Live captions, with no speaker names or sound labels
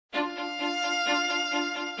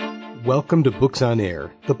Welcome to Books on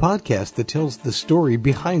Air, the podcast that tells the story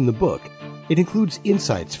behind the book. It includes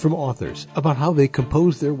insights from authors about how they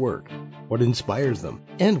compose their work, what inspires them,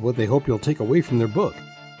 and what they hope you'll take away from their book.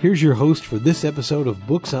 Here's your host for this episode of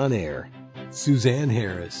Books on Air, Suzanne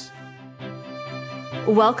Harris.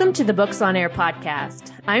 Welcome to the Books on Air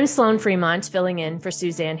podcast. I'm Sloan Fremont, filling in for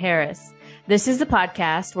Suzanne Harris. This is the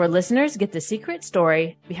podcast where listeners get the secret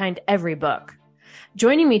story behind every book.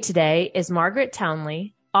 Joining me today is Margaret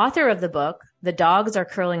Townley, author of the book, The Dogs Are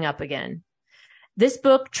Curling Up Again. This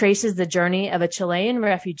book traces the journey of a Chilean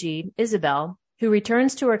refugee, Isabel, who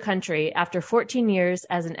returns to her country after 14 years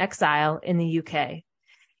as an exile in the UK.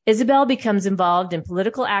 Isabel becomes involved in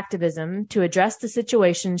political activism to address the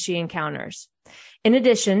situation she encounters. In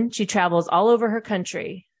addition, she travels all over her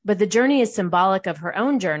country, but the journey is symbolic of her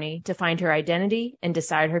own journey to find her identity and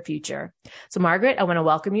decide her future. So, Margaret, I want to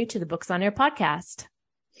welcome you to the Books on Air podcast.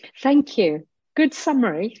 Thank you. Good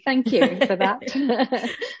summary. Thank you for that.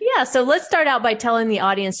 Yeah. So let's start out by telling the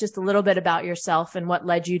audience just a little bit about yourself and what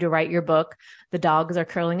led you to write your book, The Dogs Are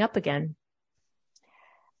Curling Up Again.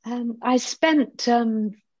 I spent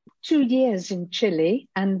 2 years in Chile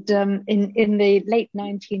and in the late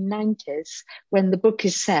 1990s when the book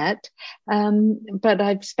is set. But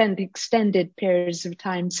I've spent extended periods of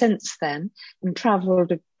time since then and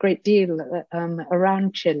traveled a great deal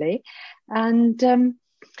around Chile. And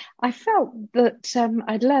I felt that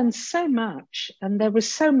I'd learned so much, and there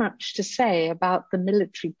was so much to say about the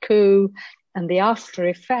military coup and the after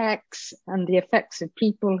effects and the effects of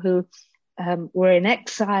people who were in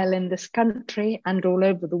exile in this country and all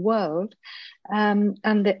over the world, and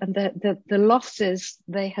the losses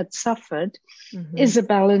they had suffered. Mm-hmm.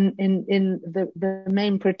 Isabel, in the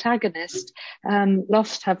main protagonist,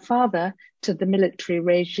 lost her father to the military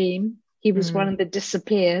regime. He was one that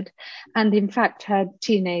disappeared, and in fact her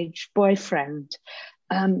teenage boyfriend.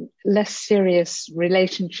 Less serious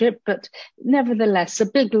relationship, but nevertheless a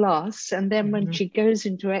big loss. And then when she goes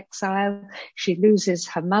into exile, she loses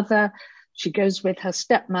her mother. She goes with her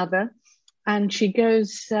stepmother, and she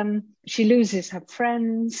loses her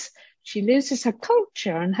friends. She loses her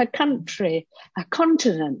culture and her country, her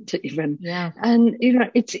continent even. Yeah. And,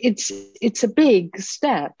 it's a big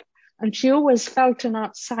step. And she always felt an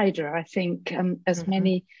outsider, I think, as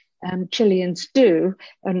many Chileans do,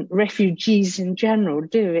 and refugees in general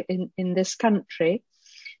do in this country.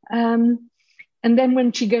 And then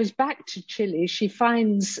when she goes back to Chile, she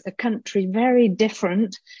finds a country very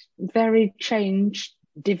different, very changed,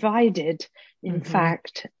 divided, in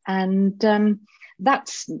fact. And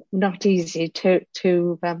that's not easy to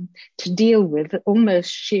deal with.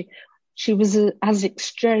 Almost she was as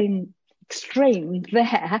extreme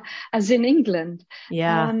there as in England.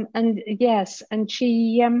 Yeah. And yes, and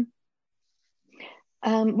she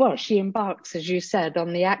she embarks, as you said,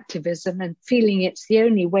 on the activism and feeling it's the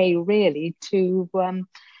only way really to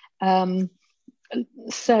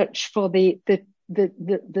search for the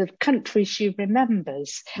country she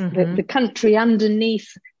remembers, the country underneath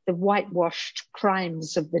the whitewashed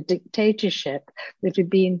crimes of the dictatorship that had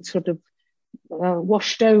been sort of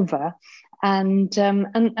washed over. And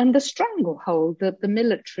the stranglehold that the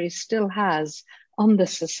military still has on the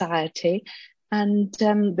society, and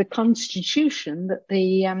the constitution that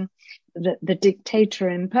the dictator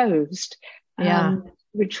imposed,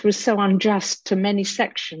 which was so unjust to many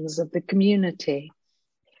sections of the community.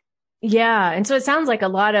 Yeah, and so it sounds like a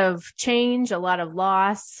lot of change, a lot of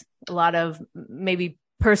loss, a lot of maybe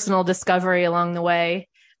personal discovery along the way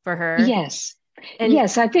for her. Yes. And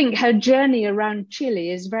yes, I think her journey around Chile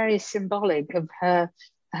is very symbolic of her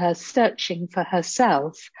searching for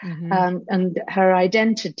herself and her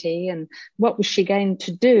identity, and what was she going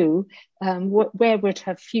to do, where would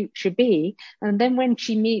her future be. And then when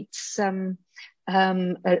she meets a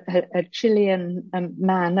Chilean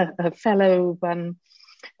man, a fellow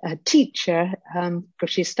teacher, because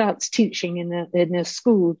she starts teaching in a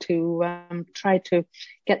school to try to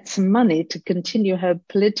get some money to continue her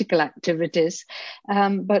political activities,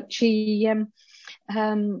 but she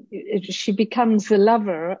becomes the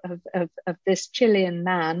lover of this Chilean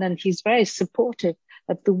man, and he's very supportive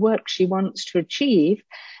of the work she wants to achieve.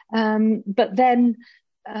 But then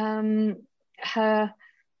her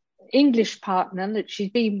English partner that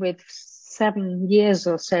she'd been with 7 years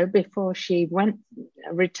or so before she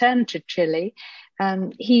returned to Chile,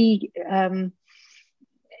 he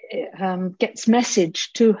gets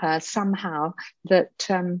message to her somehow that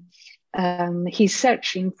he's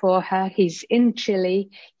searching for her. He's in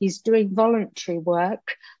Chile. He's doing voluntary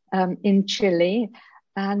work in Chile,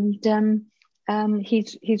 and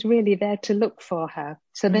he's really there to look for her.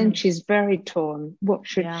 So then she's very torn. What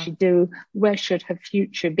should she do? Where should her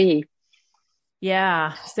future be?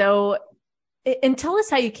 Yeah. So, and tell us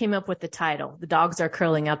how you came up with the title, The Dogs Are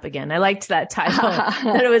Curling Up Again. I liked that title. I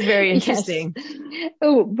thought it was very interesting. Yes.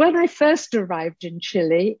 Oh, when I first arrived in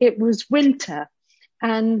Chile, it was winter.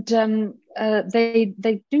 And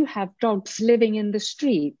they do have dogs living in the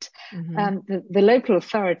street. The local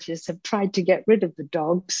authorities have tried to get rid of the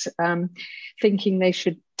dogs, thinking they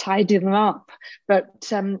should tidy them up.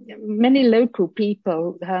 But many local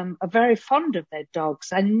people are very fond of their dogs.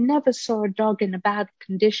 I never saw a dog in a bad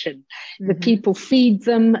condition. The people feed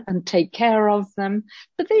them and take care of them,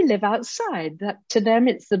 but they live outside. That, to them,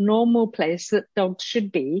 it's the normal place that dogs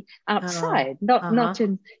should be, outside, not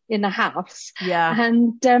in a house. Yeah.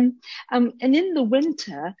 And in the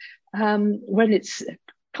winter, when it's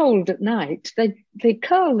cold at night, they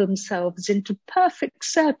curl themselves into perfect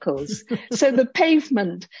circles. So the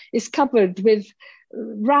pavement is covered with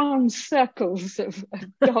round circles of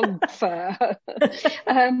dog fur,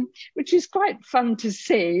 which is quite fun to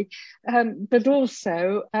see. But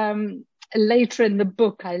also, later in the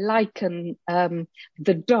book, I liken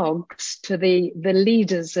the dogs to the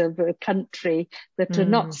leaders of a country that are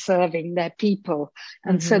not serving their people.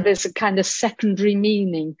 And so there's a kind of secondary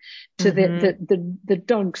meaning to the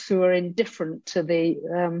dogs who are indifferent to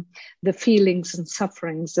the feelings and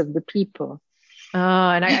sufferings of the people. Oh,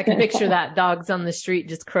 and I can picture that, dogs on the street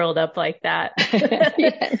just curled up like that.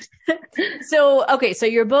 Yes. So, okay. So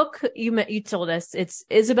your book, you told us it's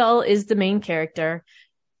Isabel is the main character.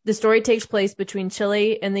 The story takes place between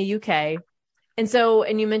Chile and the UK.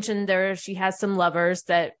 And you mentioned she has some lovers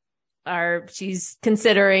that she's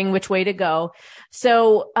considering which way to go.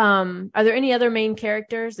 So, are there any other main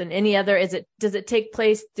characters and does it take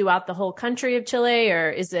place throughout the whole country of Chile, or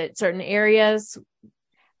is it certain areas?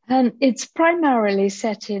 It's primarily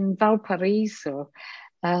set in Valparaiso,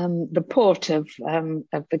 the port of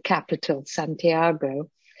the capital, Santiago.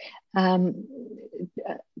 And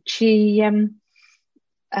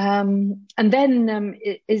then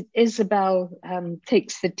Isabel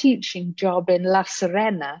takes the teaching job in La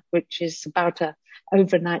Serena, which is about a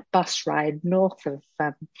overnight bus ride north of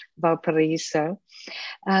Valparaiso.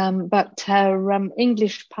 But her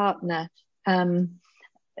English partner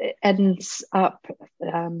ends up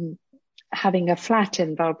having a flat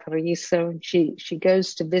in Valparaiso, and she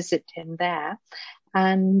goes to visit him there.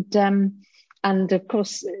 And of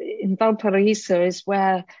course, in Valparaiso is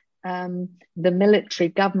where the military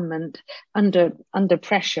government, under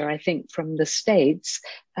pressure, I think, from the States,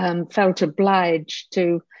 felt obliged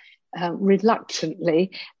to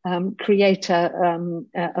reluctantly create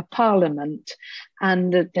a parliament.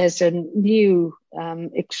 And there's a new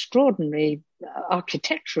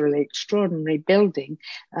architecturally extraordinary building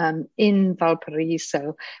in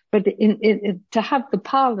Valparaiso. But to have the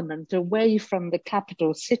parliament away from the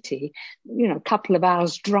capital city, a couple of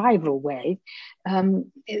hours drive away,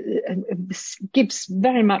 it gives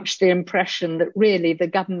very much the impression that really the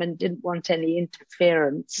government didn't want any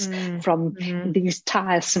interference from these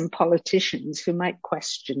tiresome politicians who might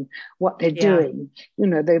question what they're doing.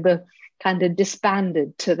 They were kind of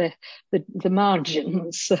disbanded to the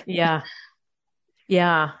margins. Yeah.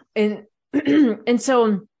 Yeah. And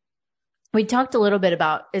so we talked a little bit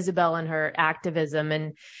about Isabel and her activism,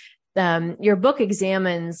 and your book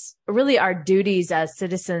examines really our duties as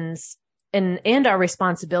citizens and our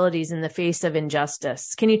responsibilities in the face of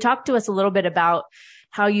injustice. Can you talk to us a little bit about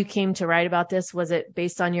how you came to write about this? Was it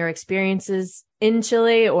based on your experiences in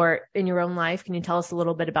Chile or in your own life? Can you tell us a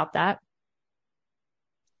little bit about that?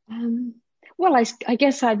 Well, I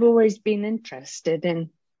guess I've always been interested in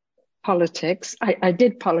politics. I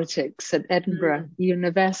did politics at Edinburgh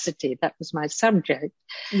University. That was my subject.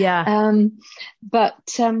 Yeah.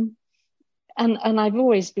 And I've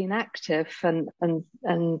always been active and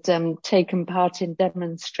taken part in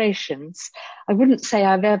demonstrations. I wouldn't say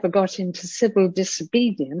I've ever got into civil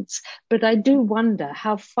disobedience, but I do wonder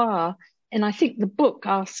how far, and I think the book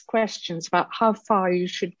asks questions about how far you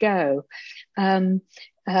should go.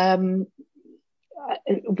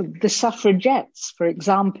 The suffragettes, for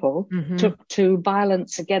example, took to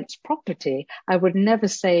violence against property. I would never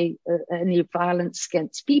say any violence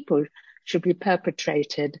against people should be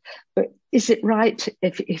perpetrated, but is it right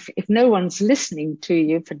if no one's listening to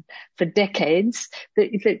you for decades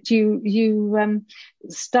that you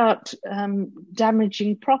start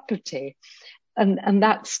damaging property? And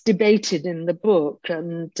that's debated in the book.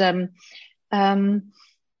 And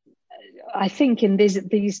I think in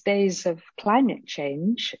these days of climate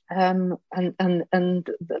change and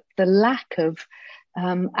the lack of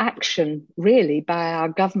action, really, by our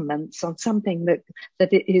governments on something that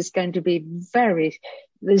it is going to be very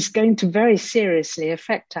seriously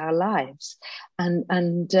affect our lives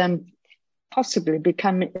and possibly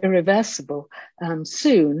become irreversible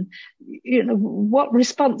soon. What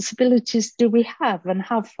responsibilities do we have, and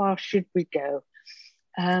how far should we go?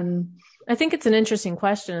 I think it's an interesting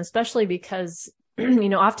question, especially because,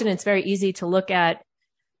 often it's very easy to look at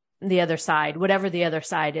the other side, whatever the other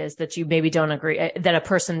side is that you maybe don't agree, that a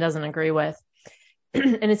person doesn't agree with.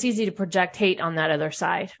 And it's easy to project hate on that other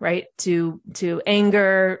side, right? To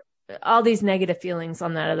anger, all these negative feelings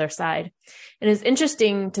on that other side. And it's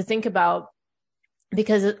interesting to think about,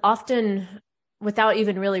 because it often, without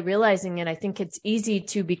even really realizing it, I think it's easy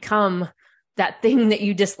to become that thing that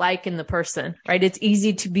you dislike in the person, right? It's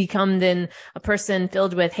easy to become then a person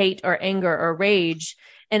filled with hate or anger or rage.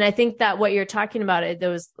 And I think that what you're talking about,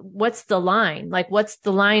 what's the line? Like, what's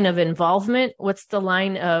the line of involvement? What's the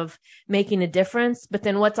line of making a difference? But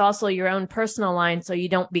then what's also your own personal line, so you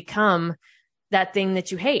don't become that thing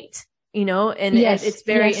that you hate, and yes, it's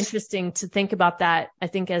very interesting to think about that, I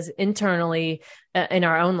think, as internally in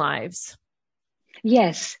our own lives.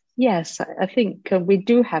 Yes, I think we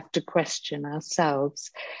do have to question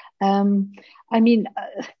ourselves. I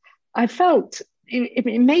felt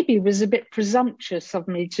it maybe was a bit presumptuous of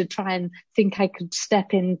me to try and think I could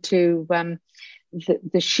step into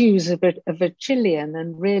the shoes of a Chilean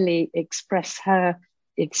and really express her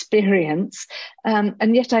experience,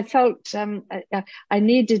 and yet I felt I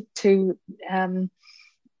needed to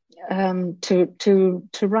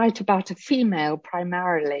write about a female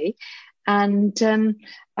primarily. And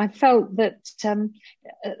I felt that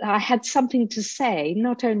I had something to say,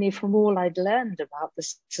 not only from all I'd learned about the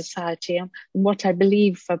society and what I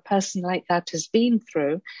believe a person like that has been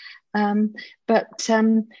through, but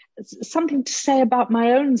something to say about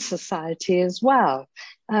my own society as well.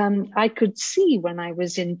 I could see when I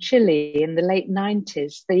was in Chile in the late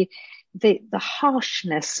 90s, the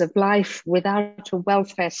harshness of life without a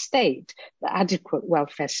welfare state, the adequate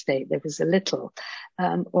welfare state. There was a little,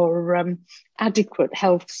 or adequate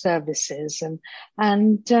health services,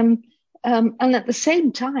 and at the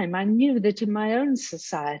same time, I knew that in my own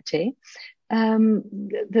society,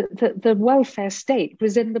 the welfare state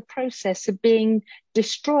was in the process of being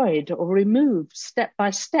destroyed or removed step by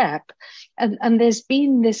step, and there's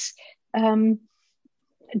been this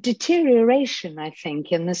deterioration, I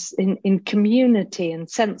think, in community and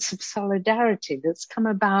sense of solidarity that's come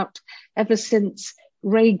about ever since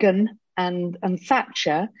Reagan and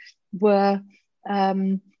Thatcher were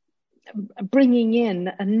bringing in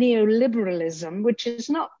a neoliberalism, which is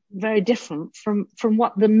not very different from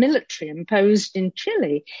what the military imposed in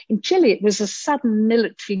Chile. In Chile, it was a sudden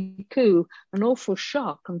military coup, an awful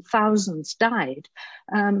shock, and thousands died.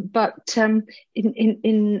 But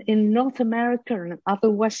in North America and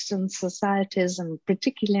other Western societies, and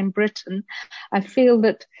particularly in Britain, I feel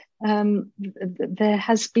that there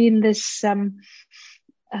has been this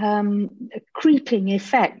creeping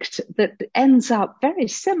effect that ends up very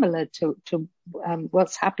similar to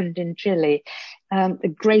what's happened in Chile.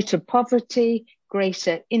 Greater poverty,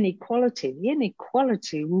 greater inequality. The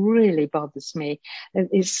inequality really bothers me.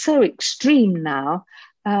 It's so extreme now,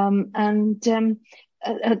 and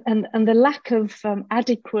the lack of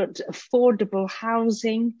adequate, affordable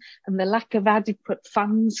housing, and the lack of adequate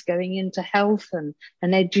funds going into health and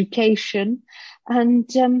education, and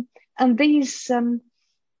these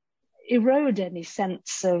erode any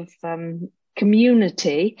sense of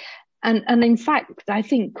community, and in fact, I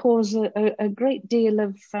think cause a great deal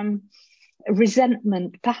of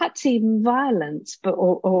resentment, perhaps even violence, but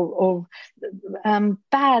or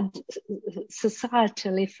bad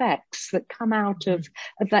societal effects that come out of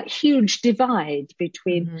that huge divide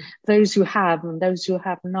between those who have and those who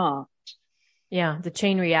have not. Yeah, the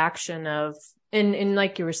chain reaction of, and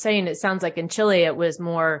like you were saying, it sounds like in Chile it was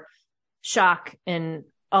more shock and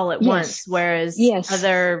all at once, whereas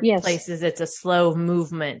other places it's a slow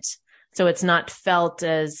movement, so it's not felt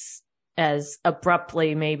as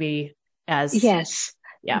abruptly maybe as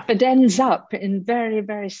but ends up in very,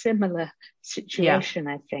 very similar situation.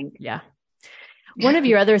 I think one of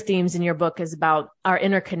your other themes in your book is about our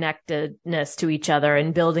interconnectedness to each other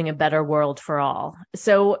and building a better world for all.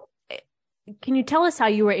 So can you tell us how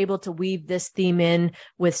you were able to weave this theme in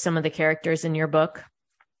with some of the characters in your book?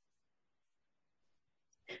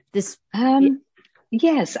 Yes, the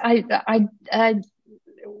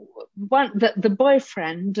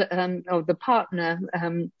boyfriend or the partner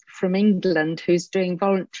from England who's doing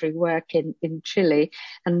voluntary work in Chile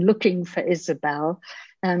and looking for Isabel,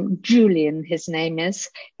 Julian, his name is.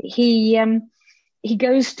 He he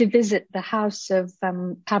goes to visit the house of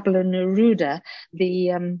Pablo Neruda,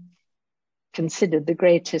 considered the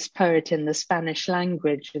greatest poet in the Spanish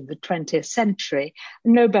language of the 20th century, a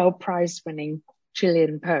Nobel Prize winning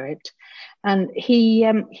Chilean poet. And he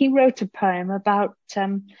wrote a poem about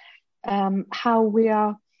how we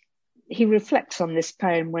are. He reflects on this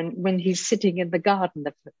poem when he's sitting in the garden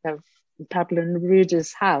of Pablo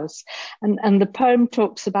Neruda's house. And the poem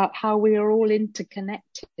talks about how we are all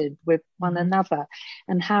interconnected with one another,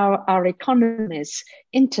 and how our economies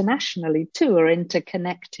internationally too are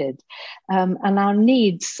interconnected, and our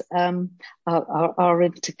needs are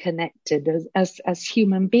interconnected as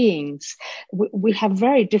human beings. We have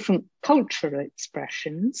very different cultural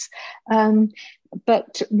expressions,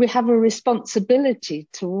 but we have a responsibility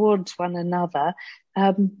towards one another,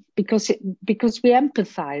 because we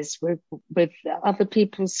empathize with other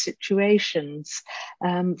people's situations,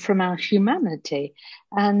 from our humanity.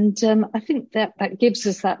 And I think that gives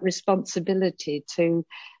us that responsibility to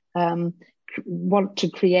want to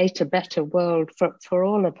create a better world for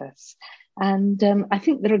all of us. And I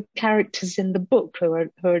think there are characters in the book who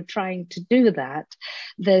are trying to do that.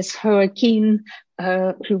 There's Joaquin,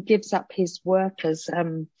 who gives up his work as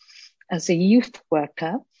a youth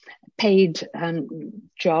worker, paid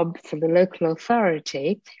job for the local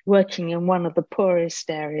authority, working in one of the poorest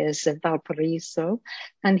areas of Valparaiso,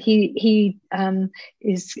 and he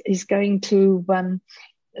is going to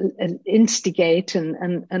instigate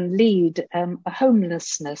and lead a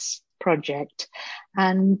homelessness project.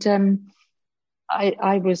 And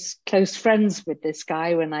I was close friends with this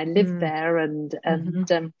guy when I lived there, and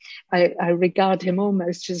I regard him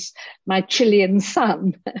almost as my Chilean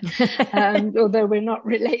son, although we're not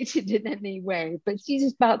related in any way. But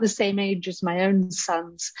he's about the same age as my own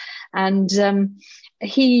sons, and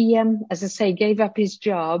he, as I say, gave up his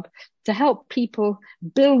job to help people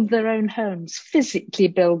build their own homes, physically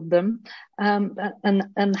build them,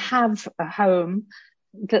 and have a home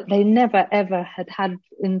that they never ever had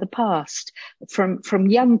in the past, from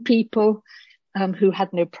young people who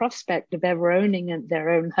had no prospect of ever owning their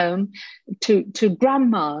own home, to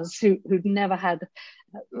grandmas who'd never had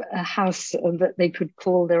a house that they could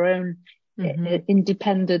call their own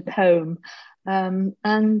independent home. I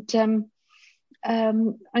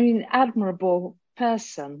mean, admirable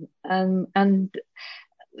person, and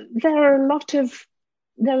there are a lot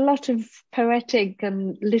of poetic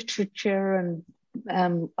and literature and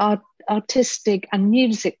artistic and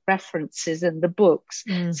music references in the books.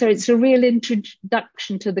 So it's a real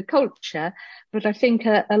introduction to the culture, but I think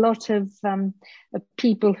a lot of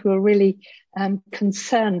people who are really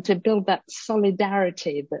concerned to build that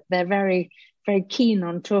solidarity that they're very, very keen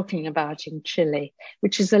on talking about in Chile,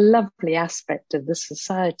 which is a lovely aspect of the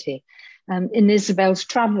society. In Isabel's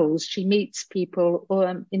travels, she meets people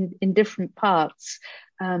in different parts,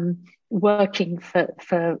 working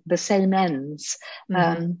for the same ends.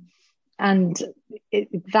 And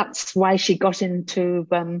that's why she got into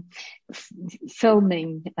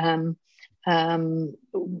filming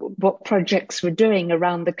what projects were doing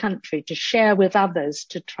around the country, to share with others,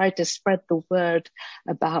 to try to spread the word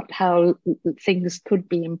about how things could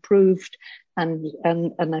be improved, and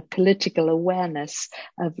a political awareness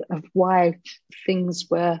of why things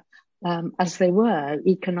were as they were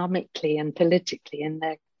economically and politically in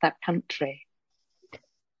that country.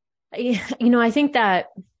 I think that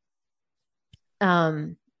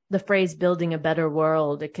the phrase "building a better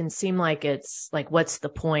world," it can seem like it's like, what's the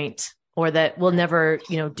point? Or that we'll never,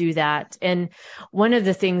 do that. And one of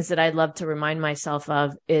the things that I'd love to remind myself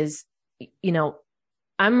of is,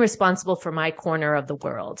 I'm responsible for my corner of the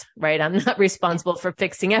world, right? I'm not responsible for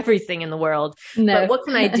fixing everything in the world, but what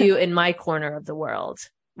can I do in my corner of the world?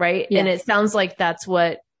 Right. Yes. And it sounds like that's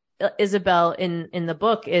what Isabel in the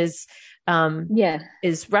book is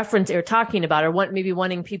referencing or talking about, or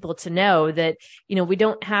wanting people to know that,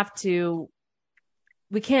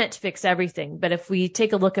 we can't fix everything, but if we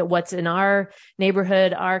take a look at what's in our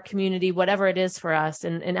neighborhood, our community, whatever it is for us,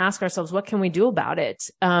 and ask ourselves, what can we do about it?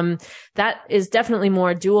 That is definitely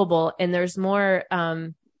more doable. And there's more,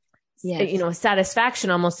 satisfaction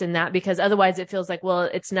almost in that, because otherwise it feels like, well,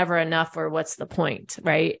 it's never enough, or what's the point?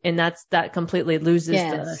 Right. And that completely loses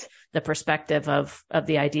the perspective of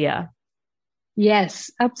the idea.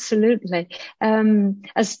 Yes, absolutely.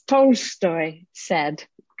 As Tolstoy said,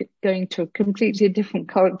 going to a completely different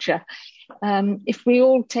culture, if we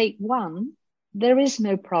all take one, there is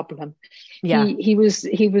no problem. Yeah. He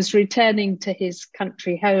was returning to his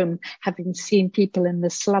country home, having seen people in the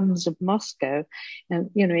slums of Moscow,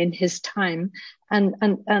 in his time,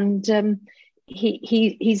 and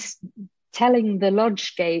he's telling the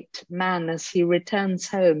lodge gate man as he returns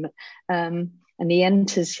home, and he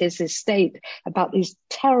enters his estate about this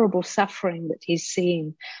terrible suffering that he's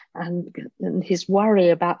seen, and his worry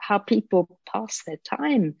about how people pass their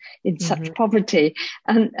time in such poverty.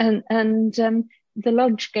 And the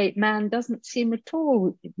lodge gate man doesn't seem at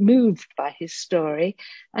all moved by his story.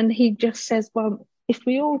 And he just says, well, if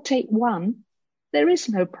we all take one, there is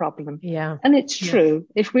no problem. Yeah. And it's true.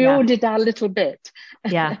 If we all did our little bit.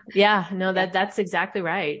 Yeah. No, that's exactly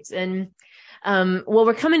right. And, well,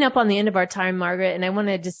 we're coming up on the end of our time, Margaret, and I want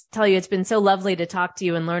to just tell you, it's been so lovely to talk to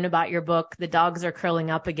you and learn about your book, The Dogs Are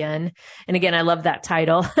Curling Up Again. And again, I love that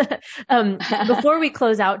title. Before we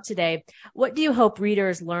close out today, what do you hope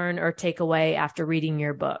readers learn or take away after reading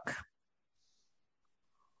your book?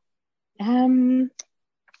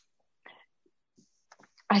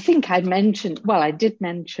 I think I did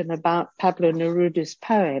mention about Pablo Neruda's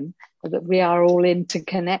poem, that we are all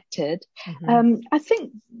interconnected. I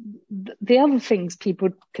think the other things people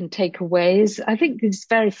can take away is, I think it's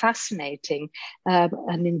very fascinating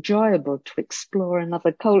and enjoyable to explore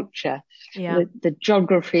another culture, the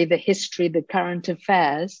geography, the history, the current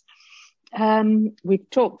affairs. We've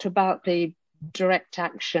talked about the direct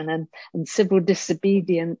action and civil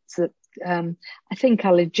disobedience that I think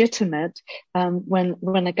are legitimate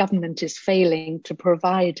when a government is failing to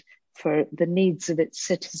provide for the needs of its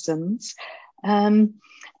citizens. And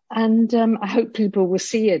I hope people will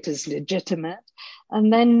see it as legitimate.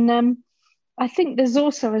 And then I think there's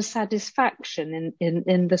also a satisfaction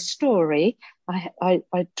in the story. I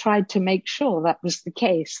tried to make sure that was the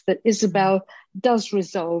case, that Isabel does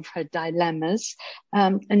resolve her dilemmas,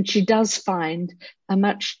 and she does find a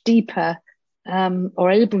much deeper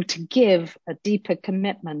or able to give a deeper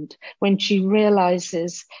commitment when she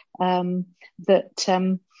realizes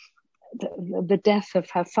that the death of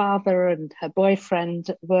her father and her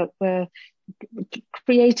boyfriend were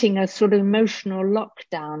creating a sort of emotional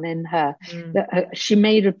lockdown in her. She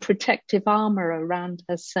made a protective armor around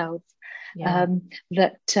herself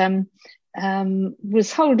that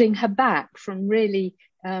was holding her back from really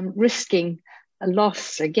risking a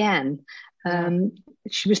loss again.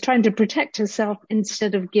 She was trying to protect herself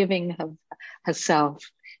instead of giving herself.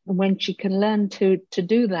 And when she can learn to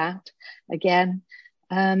do that again,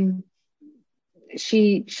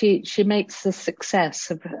 she makes the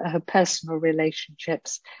success of her personal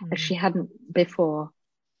relationships as she hadn't before.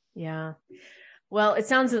 Yeah. Well, it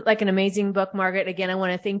sounds like an amazing book, Margaret. Again, I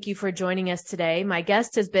want to thank you for joining us today. My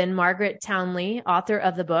guest has been Margaret Townley, author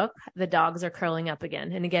of the book, The Dogs Are Curling Up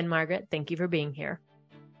Again. And again, Margaret, thank you for being here.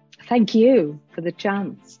 Thank you for the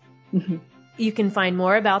chance. You can find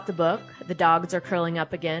more about the book, The Dogs Are Curling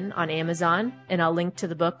Up Again, on Amazon, and I'll link to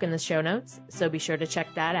the book in the show notes, so be sure to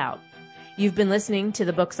check that out. You've been listening to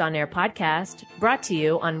the Books on Air podcast, brought to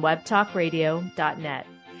you on webtalkradio.net.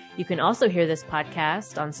 You can also hear this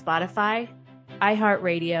podcast on Spotify,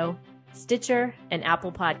 iHeartRadio, Stitcher, and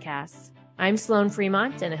Apple Podcasts. I'm Sloan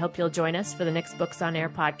Fremont, and I hope you'll join us for the next Books on Air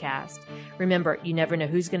podcast. Remember, you never know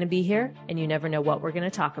who's going to be here, and you never know what we're going to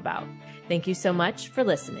talk about. Thank you so much for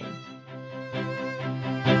listening.